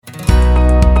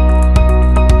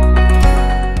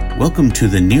Welcome to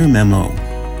the Near Memo,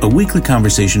 a weekly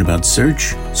conversation about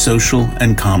search, social,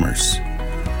 and commerce.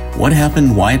 What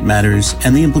happened, why it matters,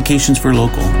 and the implications for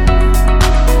local.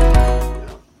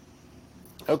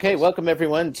 Okay, welcome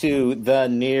everyone to the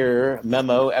Near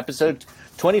Memo, episode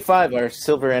 25, our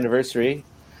silver anniversary.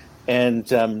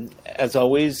 And as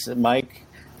always, Mike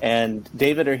and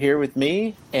David are here with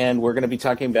me, and we're going to be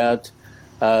talking about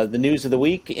the news of the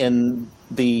week in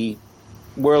the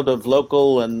world of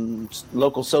local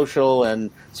social and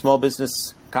small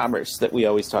business commerce that we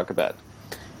always talk about.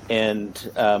 And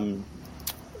to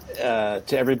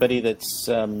everybody that's,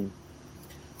 I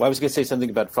was going to say something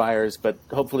about fires, but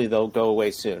hopefully they'll go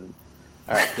away soon.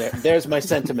 All right, there's my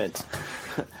sentiment.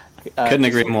 Couldn't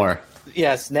agree more.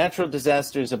 Yes, natural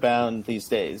disasters abound these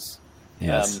days.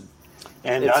 Yes.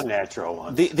 And unnatural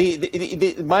ones.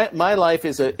 My life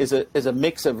is a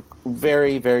mix of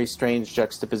very, very strange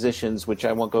juxtapositions, which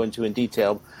I won't go into in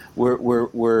detail.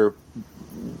 We're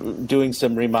doing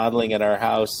some remodeling in our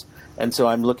house, and so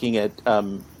I'm looking at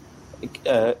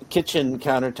kitchen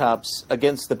countertops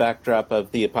against the backdrop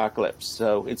of the apocalypse.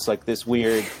 So it's like this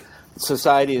weird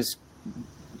society is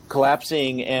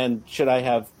collapsing, and should I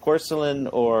have porcelain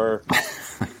or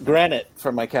granite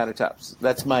for my countertops?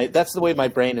 That's the way my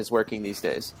brain is working these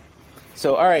days.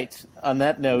 So, all right. On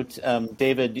that note,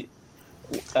 David.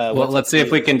 Well, let's see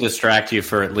if we can distract you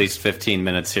for at least 15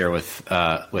 minutes here with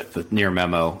the Near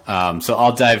Memo. So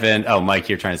I'll dive in. Oh, Mike,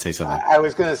 you're trying to say something. I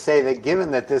was going to say that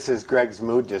given that this is Greg's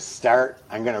mood to start,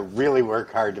 I'm going to really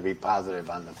work hard to be positive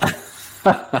on the thing.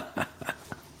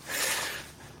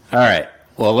 All right.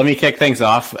 Well, let me kick things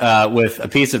off with a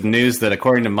piece of news that,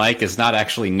 according to Mike, is not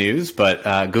actually news,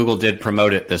 but Google did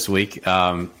promote it this week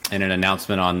in an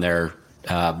announcement on their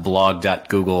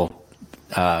blog.google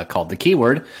called The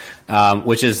Keyword,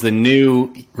 which is the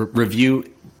new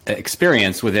review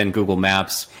experience within Google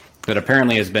Maps that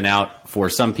apparently has been out for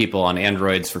some people on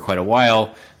Androids for quite a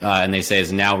while, and they say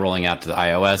is now rolling out to the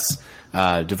iOS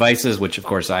devices, which, of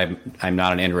course, I'm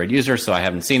not an Android user, so I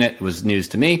haven't seen it. It was news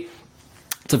to me.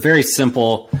 It's a very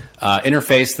simple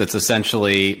interface that's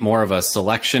essentially more of a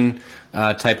selection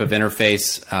type of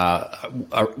interface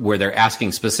where they're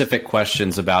asking specific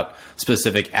questions about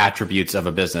specific attributes of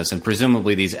a business. And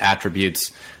presumably these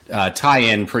attributes tie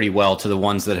in pretty well to the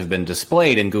ones that have been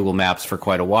displayed in Google Maps for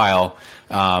quite a while.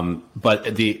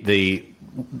 But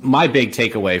my big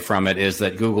takeaway from it is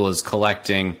that Google is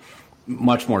collecting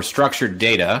much more structured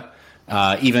data,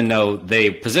 even though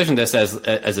they position this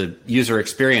as a user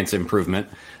experience improvement.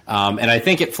 And I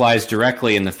think it flies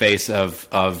directly in the face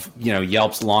of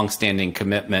Yelp's longstanding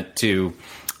commitment to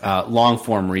long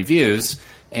form reviews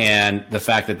and the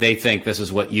fact that they think this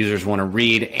is what users want to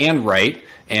read and write.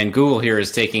 And Google here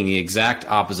is taking the exact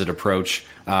opposite approach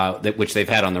which they've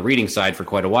had on the reading side for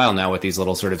quite a while now with these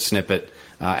little sort of snippet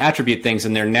attribute things,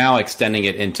 and they're now extending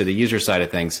it into the user side of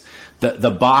things.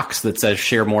 The box that says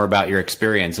share more about your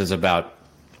experience is about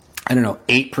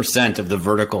 8% of the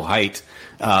vertical height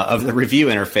of the review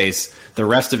interface. The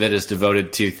rest of it is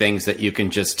devoted to things that you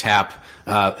can just tap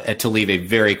to leave a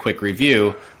very quick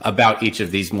review about each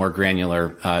of these more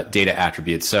granular data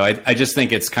attributes. So I just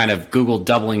think it's kind of Google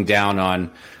doubling down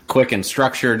on quick and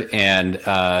structured, and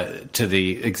to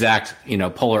the exact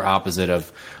polar opposite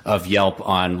of Yelp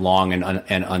on long and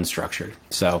unstructured.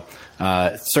 So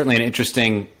certainly an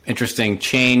interesting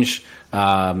change.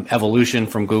 Evolution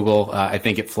from Google. I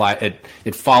think it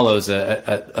follows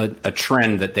a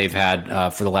trend that they've had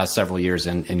for the last several years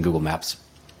in Google Maps.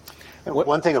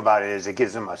 One thing about it is it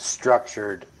gives them a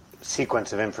structured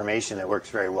sequence of information that works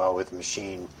very well with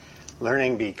machine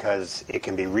learning because it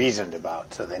can be reasoned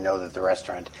about. So they know that the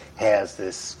restaurant has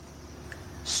this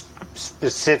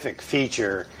specific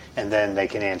feature, and then they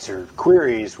can answer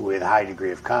queries with a high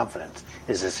degree of confidence.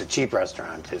 Is this a cheap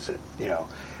restaurant? Is it,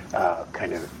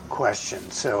 kind of question.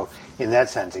 So in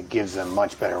that sense, it gives them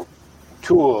much better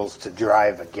tools to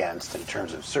drive against in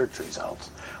terms of search results.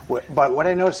 But what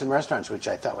I noticed in restaurants, which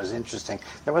I thought was interesting,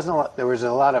 there was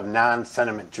a lot of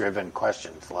non-sentiment driven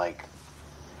questions like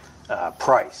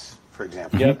price, for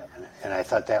example. Yep. And I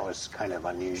thought that was kind of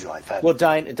unusual. I thought, well,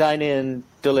 dine in,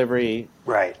 delivery,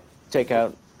 right,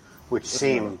 takeout, which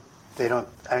seem they don't.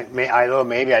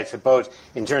 I suppose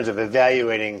in terms of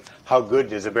evaluating how good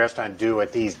does a restaurant do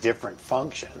at these different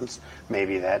functions,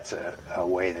 maybe that's a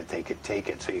way that they could take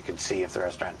it, so you could see if the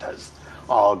restaurant does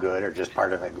all good or just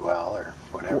part of it well or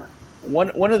whatever.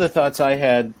 One of the thoughts I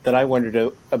had that I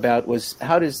wondered about was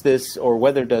how does this, or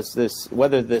whether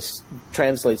this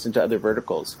translates into other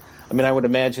verticals. I mean, I would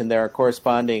imagine there are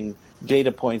corresponding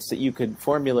data points that you could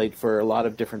formulate for a lot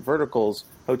of different verticals.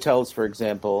 Hotels, for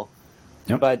example,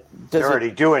 Yep. But They're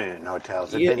already doing it in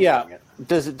hotels. They've been yeah, doing it.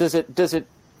 does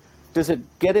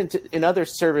it get into in other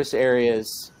service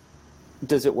areas?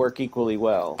 Does it work equally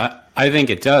well? I think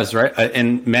it does, right?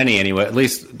 In many, anyway, at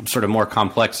least sort of more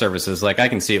complex services. Like I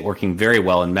can see it working very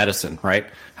well in medicine, right?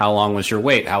 How long was your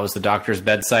wait? How was the doctor's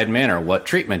bedside manner? What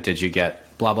treatment did you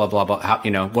get? Blah, blah, blah, blah.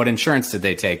 How, what insurance did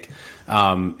they take?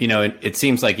 It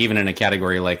seems like even in a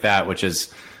category like that, which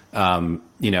is,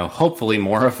 hopefully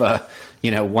more of a,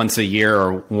 once a year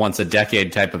or once a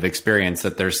decade type of experience,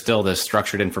 that there's still this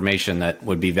structured information that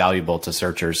would be valuable to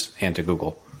searchers and to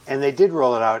Google. And they did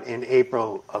roll it out in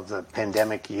April of the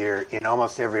pandemic year in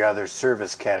almost every other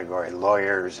service category,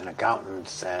 lawyers and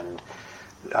accountants and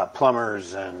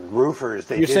plumbers and roofers.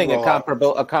 You're saying a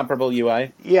comparable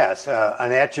UI? Yes,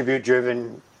 an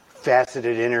attribute-driven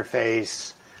faceted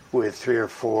interface with 3 or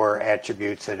 4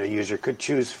 attributes that a user could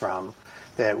choose from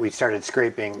that we started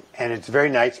scraping. And it's very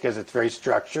nice because it's very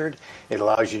structured. It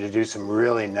allows you to do some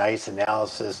really nice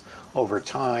analysis over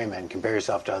time and compare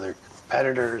yourself to other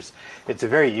competitors. It's a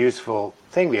very useful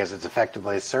thing because it's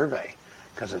effectively a survey.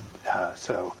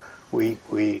 So we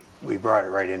brought it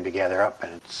right in to gather up,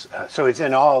 and it's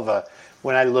in all the.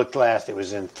 When I looked last, it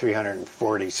was in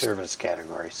 340 service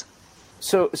categories.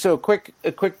 So a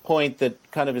quick point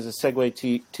that kind of is a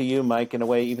segue to you, Mike, in a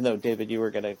way. Even though David, you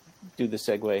were going to do the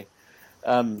segue.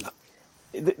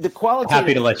 The qualitative.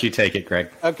 Happy to let you take it, Greg.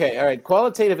 Okay, all right.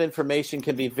 Qualitative information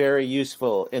can be very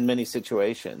useful in many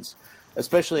situations,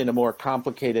 especially in a more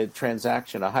complicated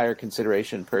transaction, a higher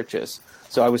consideration purchase.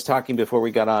 So I was talking before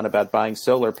we got on about buying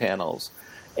solar panels,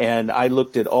 and I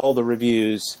looked at all the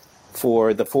reviews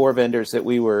for the 4 vendors that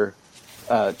we were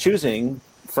choosing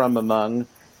from among,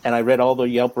 and I read all the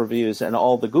Yelp reviews and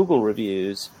all the Google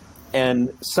reviews,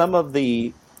 and some of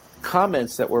the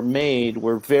comments that were made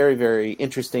were very, very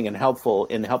interesting and helpful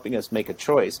in helping us make a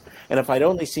choice. And if I'd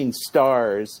only seen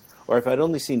stars or if I'd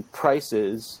only seen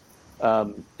prices,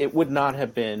 it would not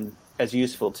have been as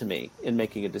useful to me in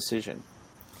making a decision.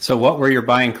 So what were your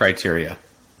buying criteria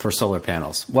for solar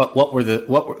panels?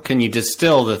 Can you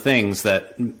distill the things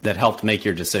that helped make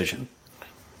your decision?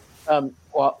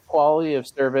 Quality of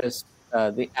service,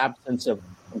 the absence of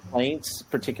complaints,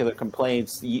 particular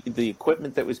complaints, the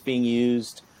equipment that was being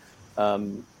used,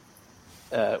 among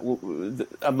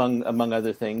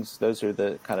other things. Those are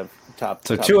the kind of top.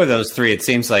 So 2 of those 3, it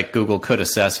seems like Google could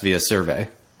assess via survey.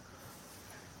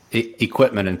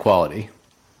 Equipment and quality.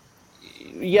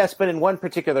 Yes, but in one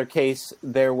particular case,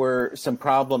 there were some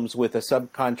problems with a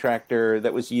subcontractor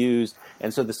that was used,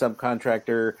 and so the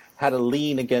subcontractor had a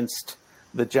lien against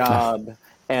the job,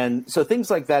 and so things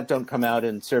like that don't come out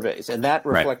in surveys, and that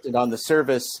reflected on the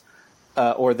service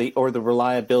or the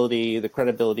reliability, the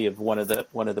credibility of one of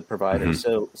the providers.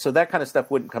 Mm-hmm. So that kind of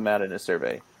stuff wouldn't come out in a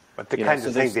survey. But the kinds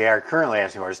of things they are currently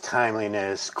asking for is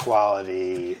timeliness,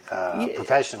 quality,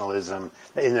 professionalism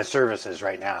in the services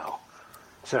right now.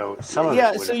 So some of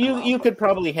it so you could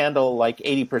probably handle like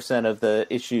 80% of the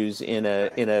issues in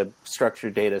a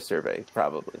structured data survey,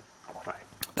 probably. Right.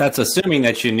 That's assuming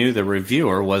that you knew the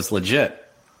reviewer was legit.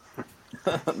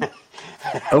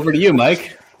 Over to you,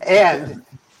 Mike. And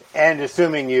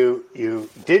assuming you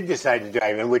did decide to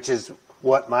dive in, which is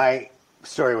what my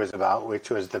story was about, which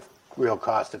was the real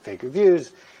cost of fake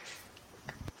reviews.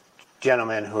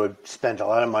 Gentleman who had spent a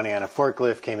lot of money on a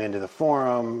forklift came into the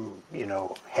forum,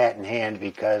 hat in hand,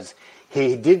 because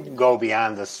he didn't go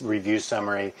beyond this review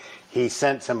summary. He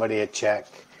sent somebody a check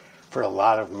for a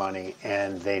lot of money,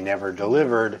 and they never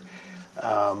delivered.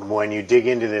 When you dig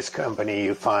into this company,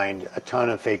 you find a ton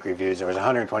of fake reviews. There was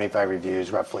 125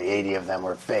 reviews, roughly 80 of them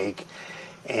were fake,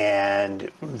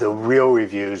 and the real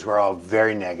reviews were all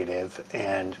very negative.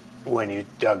 And when you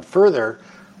dug further,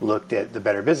 looked at the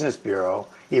Better Business Bureau,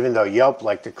 even though Yelp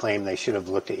liked to claim they should have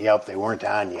looked at Yelp, they weren't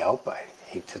on Yelp. I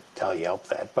hate to tell Yelp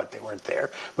that, but they weren't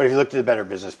there. But if you looked at the Better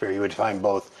Business Bureau, you would find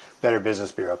both Better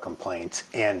Business Bureau complaints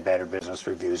and Better Business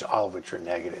reviews, all of which were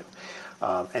negative.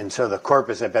 And so the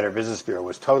corpus at Better Business Bureau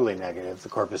was totally negative. The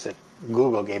corpus at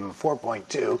Google gave him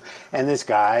 4.2. And this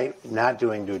guy, not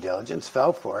doing due diligence,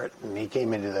 fell for it. And he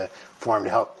came into the forum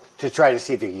to try to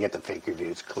see if he could get the fake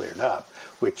reviews cleared up,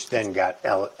 which then got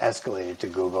escalated to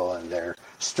Google, and they're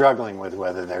struggling with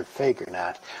whether they're fake or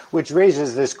not, which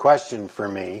raises this question for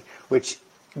me, which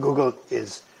Google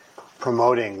is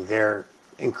promoting their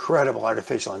incredible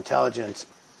artificial intelligence.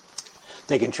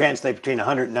 They can translate between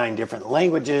 109 different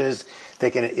languages.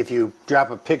 They can, if you drop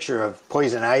a picture of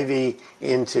poison ivy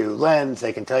into Lens,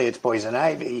 they can tell you it's poison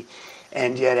ivy.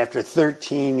 And yet after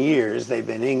 13 years, they've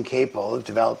been incapable of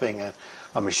developing a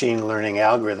machine learning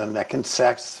algorithm that can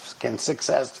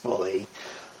successfully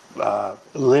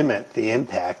limit the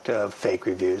impact of fake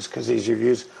reviews, because these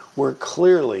reviews were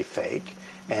clearly fake.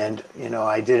 And,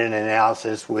 I did an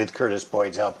analysis with Curtis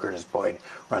Boyd's help. Curtis Boyd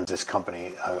runs this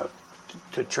company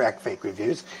to track fake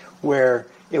reviews, where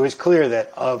it was clear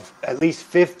that of at least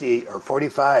 50 or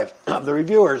 45 of the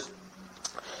reviewers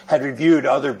had reviewed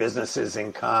other businesses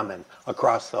in common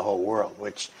across the whole world,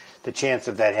 which the chance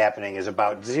of that happening is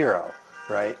about zero,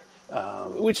 right?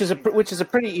 Which is a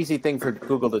pretty easy thing for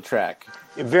Google to track.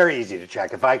 Very easy to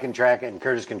track. If I can track it and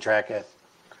Curtis can track it,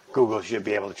 Google should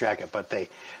be able to track it.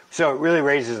 So it really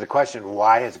raises the question: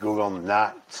 why has Google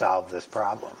not solved this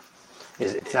problem?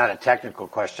 It's not a technical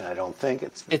question, I don't think.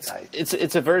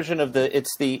 It's a version of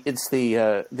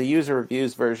the user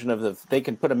reviews version of they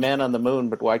can put a man on the moon,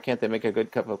 but why can't they make a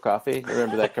good cup of coffee?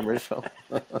 Remember that commercial?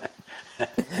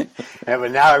 Yeah,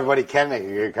 but now everybody can make a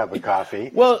good cup of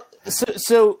coffee. Well,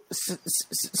 so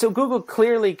Google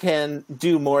clearly can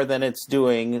do more than it's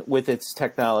doing with its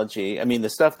technology. I mean, the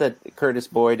stuff that Curtis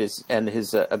Boyd and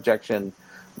his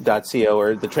Objection.co,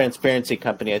 or the transparency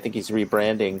company, I think he's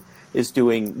rebranding, is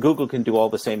doing. Google can do all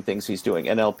the same things he's doing: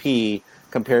 NLP,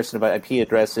 comparison of IP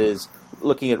addresses,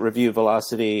 looking at review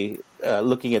velocity,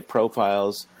 looking at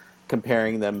profiles,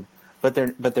 comparing them. But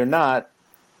they're not.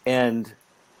 And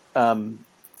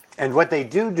what they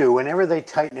do whenever they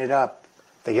tighten it up,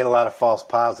 they get a lot of false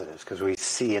positives, because we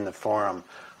see in the forum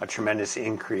a tremendous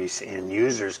increase in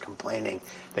users complaining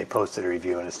they posted a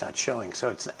review and it's not showing. So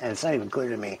it's not even clear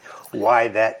to me why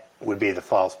that would be the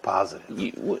false positive.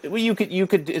 You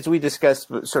could, as we discussed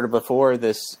sort of before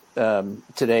this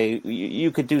today, you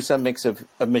could do some mix of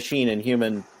machine and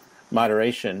human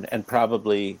moderation and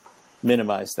probably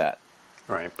minimize that.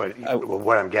 Right, but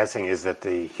what I'm guessing is that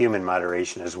the human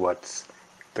moderation is what's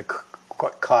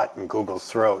caught in Google's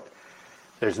throat.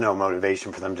 There's no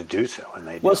motivation for them to do so, and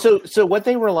they don't. So what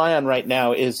they rely on right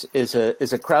now is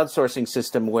a crowdsourcing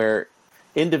system where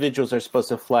individuals are supposed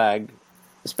to flag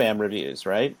spam reviews,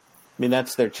 right? I mean,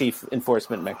 that's their chief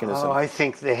enforcement mechanism. Oh, I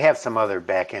think they have some other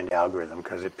back-end algorithm,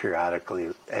 because it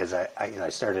periodically, as I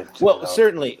started to develop,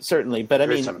 certainly, but I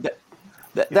mean,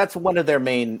 that's one of their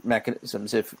main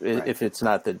mechanisms, if it's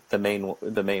not the main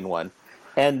one.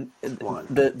 And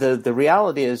the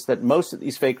reality is that most of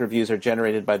these fake reviews are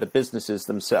generated by the businesses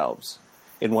themselves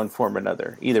in one form or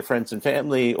another, either friends and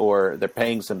family, or they're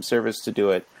paying some service to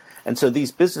do it. And so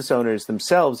these business owners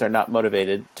themselves are not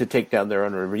motivated to take down their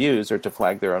own reviews or to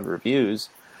flag their own reviews.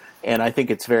 And I think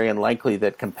it's very unlikely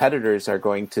that competitors are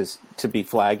going to be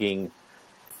flagging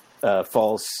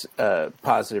false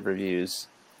positive reviews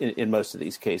in most of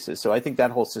these cases. So I think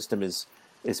that whole system is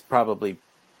probably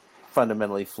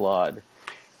fundamentally flawed.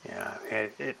 Yeah,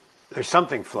 there's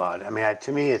something flawed. I mean,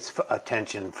 to me, it's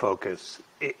attention focus.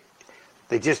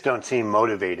 They just don't seem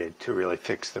motivated to really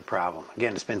fix the problem.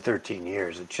 Again, it's been 13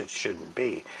 years. It just shouldn't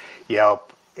be.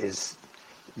 Yelp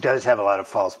does have a lot of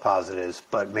false positives,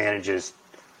 but manages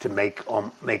to make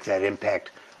that impact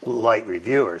light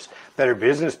reviewers. Better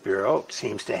Business Bureau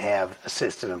seems to have a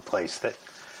system in place that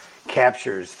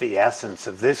captures the essence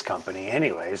of this company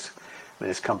anyways.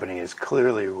 This company has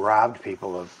clearly robbed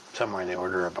people of somewhere in the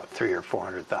order of about $300,000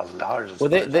 or $400,000.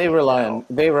 Well,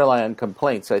 they rely on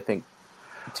complaints, I think,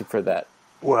 for that.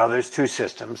 Well, there's two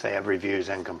systems. They have reviews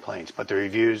and complaints, but the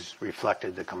reviews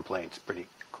reflected the complaints pretty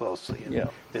closely in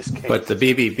this case. But the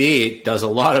BBB does a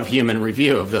lot of human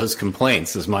review of those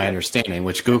complaints, is my understanding,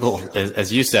 which Google,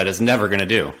 as you said, is never going to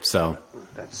do. So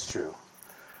that's true.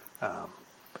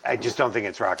 I just don't think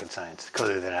it's rocket science.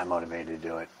 Clearly, they're not motivated to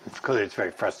do it. Clearly, it's very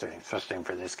frustrating. It's frustrating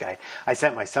for this guy. I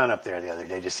sent my son up there the other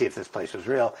day to see if this place was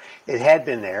real. It had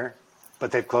been there,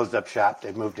 but they've closed up shop.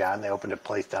 They've moved on. They opened a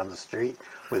place down the street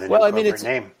with a new corporate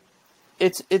name.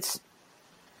 It's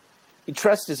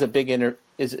trust is a big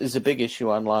is a big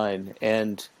issue online,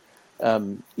 and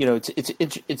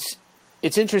it's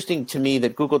interesting to me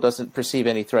that Google doesn't perceive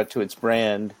any threat to its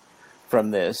brand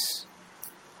from this.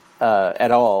 At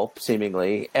all,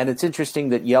 seemingly. And it's interesting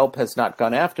that Yelp has not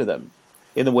gone after them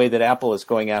in the way that Apple is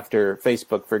going after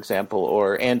Facebook, for example,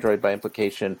 or Android by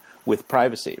implication with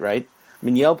privacy, right? I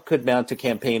mean, Yelp could mount a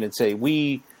campaign and say,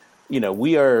 we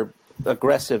are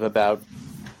aggressive about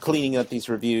cleaning up these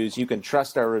reviews. You can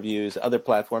trust our reviews. Other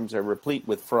platforms are replete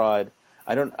with fraud.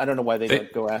 I don't know why they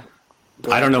don't go after.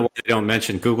 I don't know why they don't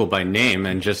mention Google by name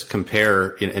and just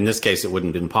compare. In this case, it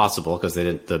wouldn't have been possible because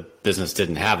the business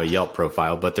didn't have a Yelp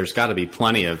profile. But there's got to be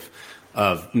plenty of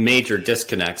major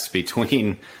disconnects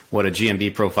between what a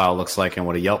GMB profile looks like and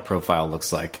what a Yelp profile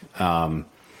looks like.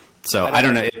 So I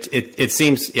don't know. It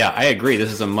seems. Yeah, I agree.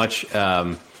 This is a much.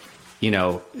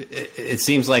 It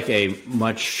seems like a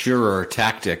much surer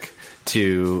tactic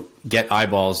to get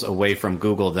eyeballs away from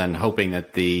Google than hoping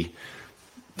that the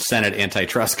Senate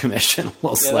Antitrust Commission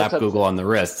will slap Google on the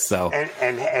wrist. So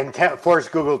and force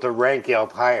Google to rank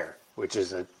Yelp higher, which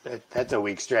is that's a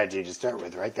weak strategy to start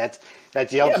with, right? That's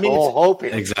Yelp's whole hope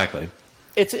here. Exactly.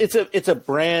 It's a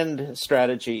brand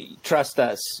strategy. Trust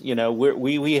us.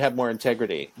 We have more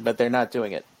integrity, but they're not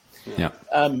doing it. Yeah.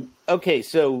 Okay.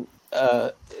 So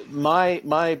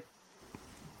my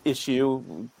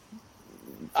issue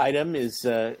item is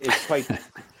quite.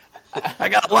 I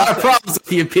got a lot of problems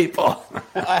with you people.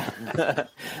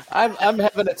 I'm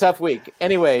having a tough week.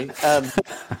 Anyway,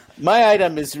 my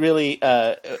item is really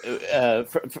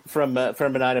from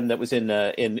an item that was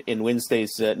in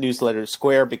Wednesday's newsletter.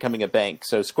 Square becoming a bank.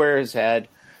 So Square has had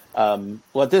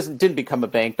it didn't become a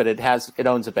bank, but it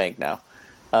owns a bank now.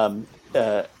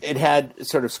 It had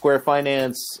sort of Square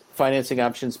financing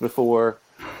options before,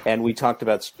 and we've talked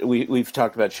about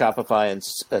Shopify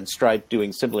and Stripe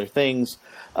doing similar things.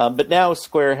 But now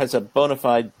Square has a bona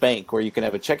fide bank where you can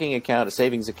have a checking account, a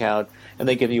savings account, and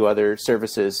they give you other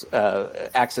services,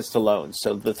 access to loans.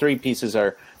 So the three pieces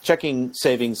are checking,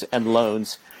 savings, and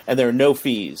loans, and there are no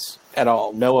fees at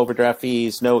all, no overdraft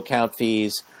fees, no account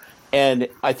fees. And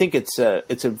I think it's a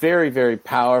very, very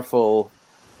powerful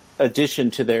addition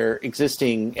to their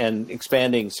existing and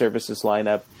expanding services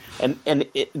lineup. And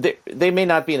they may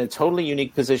not be in a totally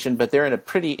unique position, but they're in a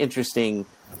pretty interesting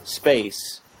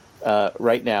space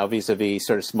right now vis-a-vis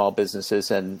sort of small businesses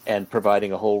and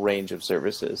providing a whole range of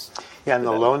services. Yeah, on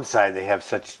the loan side, they have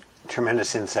such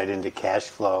tremendous insight into cash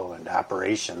flow and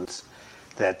operations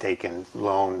that they can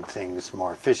loan things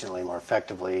more efficiently, more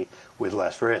effectively, with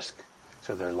less risk.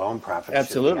 So their loan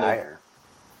profits should be higher.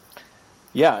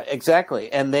 Yeah,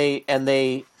 exactly. And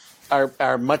they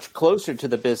are much closer to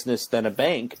the business than a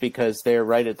bank because they're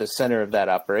right at the center of that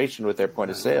operation with their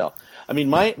point of sale. I mean,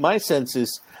 my sense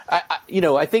is,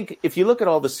 I think if you look at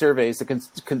all the surveys, the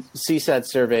CSAT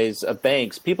surveys of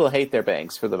banks, people hate their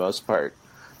banks for the most part.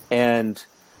 And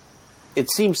it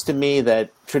seems to me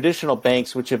that traditional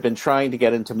banks, which have been trying to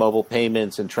get into mobile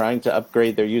payments and trying to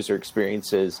upgrade their user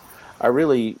experiences, are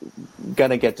really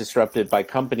going to get disrupted by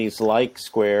companies like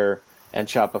Square and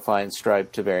Shopify and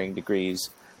Stripe to varying degrees,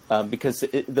 because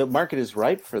the market is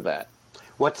ripe for that.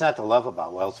 What's not to love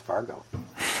about Wells Fargo?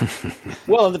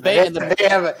 Well,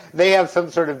 they have some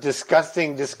sort of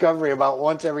disgusting discovery about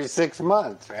once every 6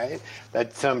 months, right?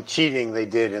 That's some cheating they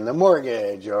did in the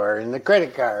mortgage or in the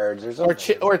credit cards or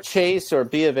something. Or Chase or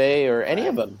B of A or any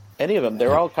of them.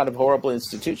 They're all kind of horrible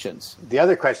institutions. The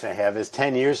other question I have is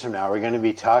 10 years from now, we're going to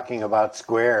be talking about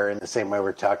Square in the same way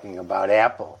we're talking about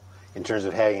Apple in terms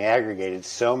of having aggregated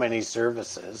so many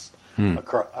services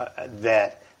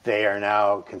that they are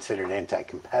now considered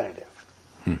anti-competitive,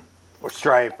 or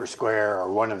Stripe or Square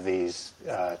or one of these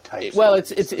types. Well,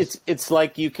 it's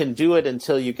like you can do it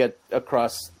until you get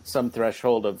across some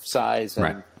threshold of size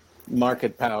and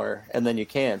market power, and then you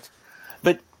can't.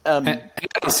 But I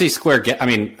don't see Square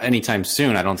anytime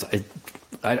soon.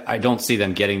 I don't see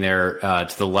them getting there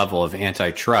to the level of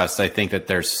antitrust. I think that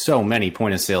there's so many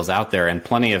point of sales out there, and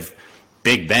plenty of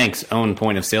big banks own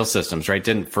point of sale systems, right?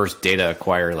 Didn't First Data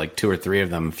acquire like 2 or 3 of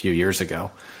them a few years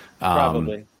ago?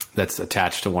 Probably. That's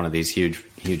attached to one of these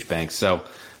huge banks. So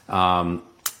I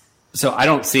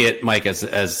don't see it, Mike,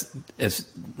 as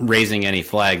raising any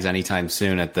flags anytime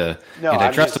soon at the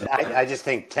antitrust. I just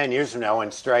think 10 years from now,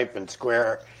 when Stripe and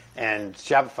Square and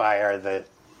Shopify are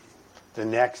the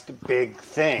next big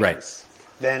things, right,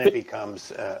 then it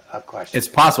becomes a question. It's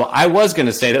possible. I was going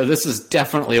to say, though, this is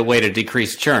definitely a way to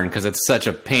decrease churn because it's such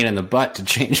a pain in the butt to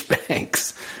change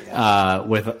banks.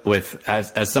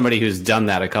 As somebody who's done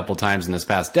that a couple times in this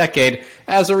past decade,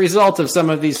 as a result of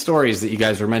some of these stories that you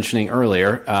guys were mentioning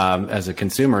earlier, as a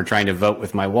consumer trying to vote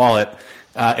with my wallet,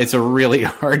 it's a really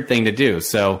hard thing to do.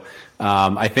 So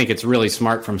I think it's really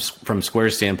smart from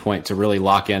Square's standpoint to really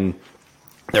lock in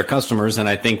their customers, and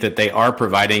I think that they are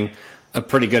providing a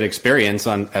pretty good experience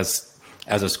as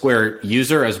a Square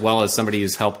user, as well as somebody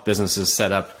who's helped businesses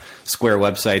set up Square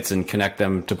websites and connect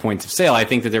them to points of sale. I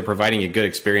think that they're providing a good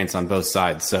experience on both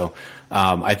sides. So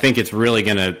I think it's really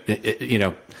going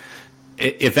to,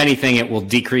 if anything, it will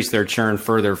decrease their churn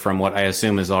further from what I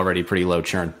assume is already pretty low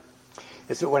churn.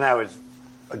 So when I was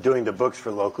doing the books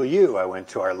for Local U, I went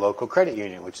to our local credit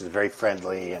union, which is very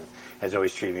friendly and has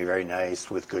always treated me very nice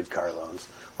with good car loans,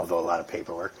 although a lot of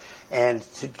paperwork. And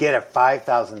to get a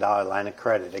 $5,000 line of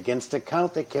credit against an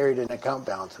account that carried an account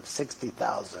balance of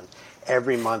 $60,000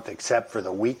 every month, except for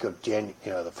the week of January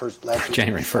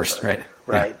 1st, right?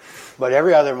 Right. Yeah. But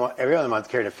every other month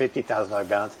carried a $50,000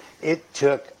 balance. It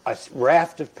took a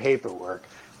raft of paperwork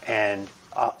and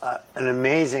an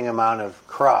amazing amount of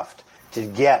cruft to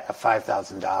get a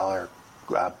 $5,000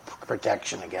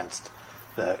 protection against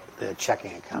the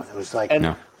checking account. It was like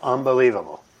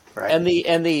unbelievable, right? And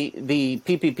the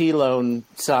PPP loan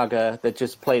saga that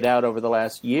just played out over the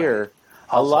last year,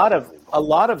 a lot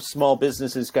of small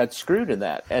businesses got screwed in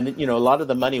that, and a lot of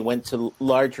the money went to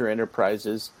larger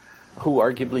enterprises who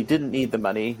arguably didn't need the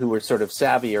money, who were sort of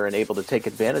savvier and able to take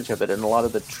advantage of it, and a lot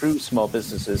of the true small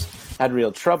businesses had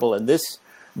real trouble. And this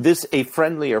a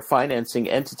friendlier financing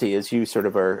entity, as you sort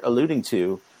of are alluding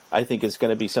to, I think is going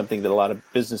to be something that a lot of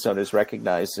business owners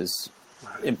recognize as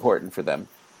important for them.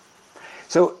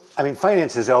 So, I mean,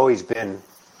 finance has always been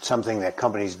something that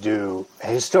companies do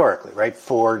historically, right?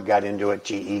 Ford got into it,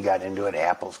 GE got into it,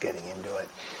 Apple's getting into it.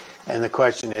 And the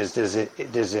question is, is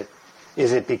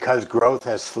it because growth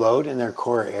has slowed in their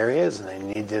core areas and they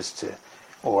need this to,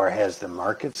 or has the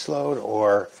market slowed,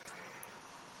 or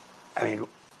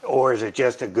is it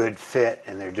just a good fit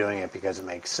and they're doing it because it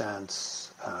makes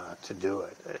sense to do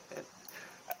it?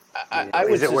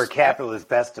 Is it where capital is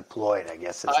best deployed, I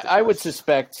guess? I would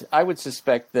suspect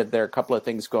that there are a couple of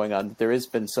things going on. There has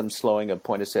been some slowing of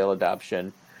point of sale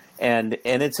adoption, and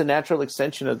it's a natural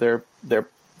extension of their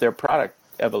product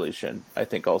evolution, I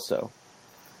think also.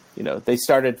 They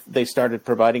started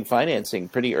providing financing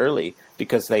pretty early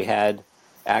because they had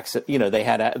access, they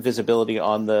had visibility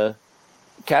on the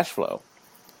cash flow.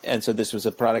 And so this was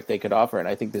a product they could offer, and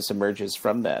I think this emerges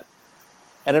from that.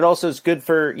 And it also is good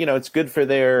for, it's good for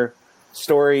their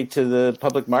story to the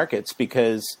public markets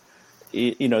because,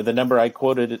 the number I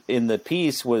quoted in the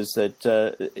piece was that,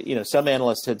 some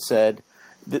analysts had said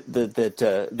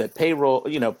that payroll,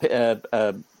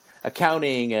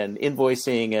 accounting and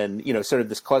invoicing and, sort of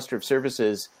this cluster of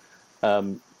services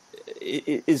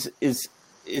is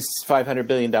 $500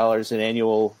 billion in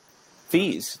annual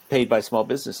fees paid by small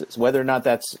businesses. Whether or not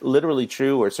that's literally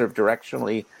true or sort of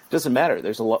directionally doesn't matter.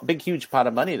 There's a big, huge pot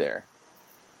of money there.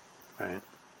 Right.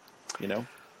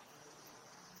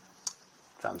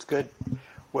 Sounds good.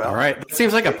 Well, all right. It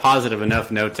seems like a positive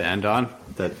enough note to end on.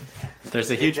 That there's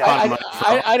a huge pot of money.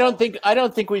 I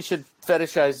don't think we should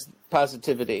fetishize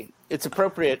positivity. It's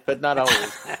appropriate, but not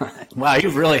always. Wow,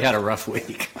 you've really had a rough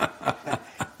week.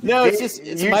 No,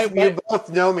 you both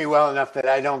know me well enough that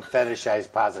I don't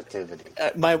fetishize positivity.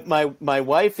 My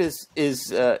wife is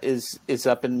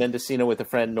up in Mendocino with a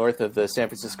friend north of the San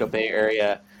Francisco Bay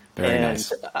Area. Very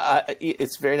nice.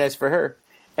 It's very nice for her,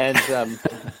 and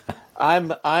I'm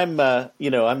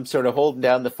sort of holding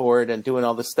down the fort and doing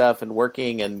all the stuff and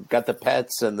working and got the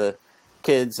pets and the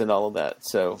kids and all of that.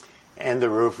 So and the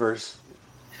roofers.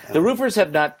 The roofers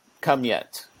have not come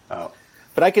yet. Oh.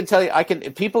 But I can tell you,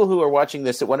 people who are watching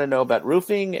this that want to know about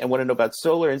roofing and want to know about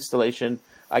solar installation,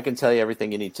 I can tell you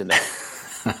everything you need to know.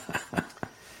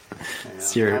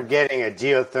 I'm getting a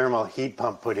geothermal heat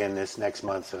pump put in this next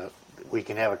month, so we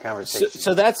can have a conversation.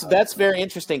 So that's very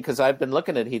interesting because I've been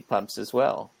looking at heat pumps as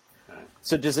well.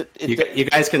 So does it? You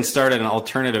guys can start an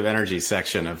alternative energy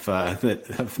section of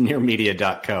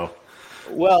nearmedia.co.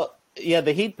 Well. Yeah,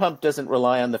 the heat pump doesn't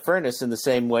rely on the furnace in the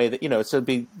same way that,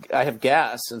 I have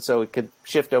gas, and so it could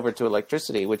shift over to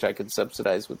electricity, which I could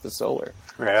subsidize with the solar.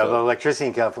 Right, although electricity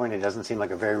in California doesn't seem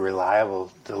like a very reliable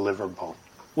deliverable.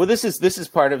 Well, this is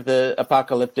part of the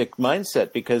apocalyptic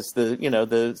mindset because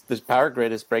the power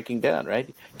grid is breaking down, right?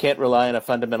 You can't rely on a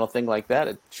fundamental thing like that.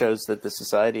 It shows that the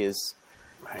society is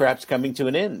perhaps coming to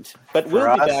an end. But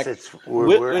we'll be back. I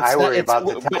worry about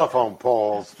the telephone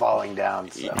poles falling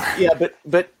down. So. Yeah,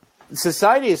 but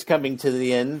society is coming to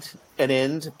the end,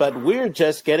 but we're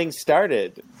just getting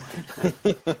started.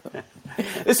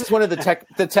 This is one of the tech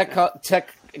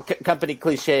company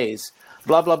cliches.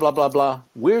 Blah blah blah blah blah.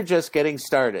 We're just getting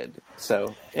started.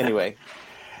 So anyway.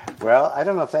 Well, I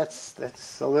don't know if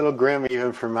that's a little grim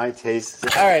even for my taste.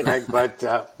 All right, Greg, but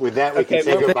with that we can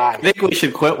say goodbye. I think we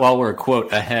should quit while we're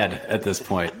quote ahead at this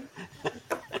point.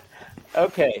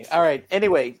 Okay. All right.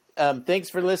 Anyway, thanks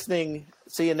for listening.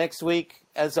 See you next week.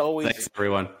 As always. Thanks,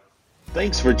 everyone.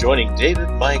 Thanks for joining David,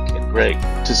 Mike, and Greg.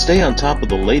 To stay on top of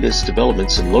the latest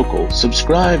developments in local,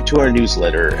 subscribe to our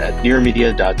newsletter at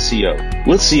nearmedia.co.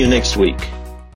 We'll see you next week.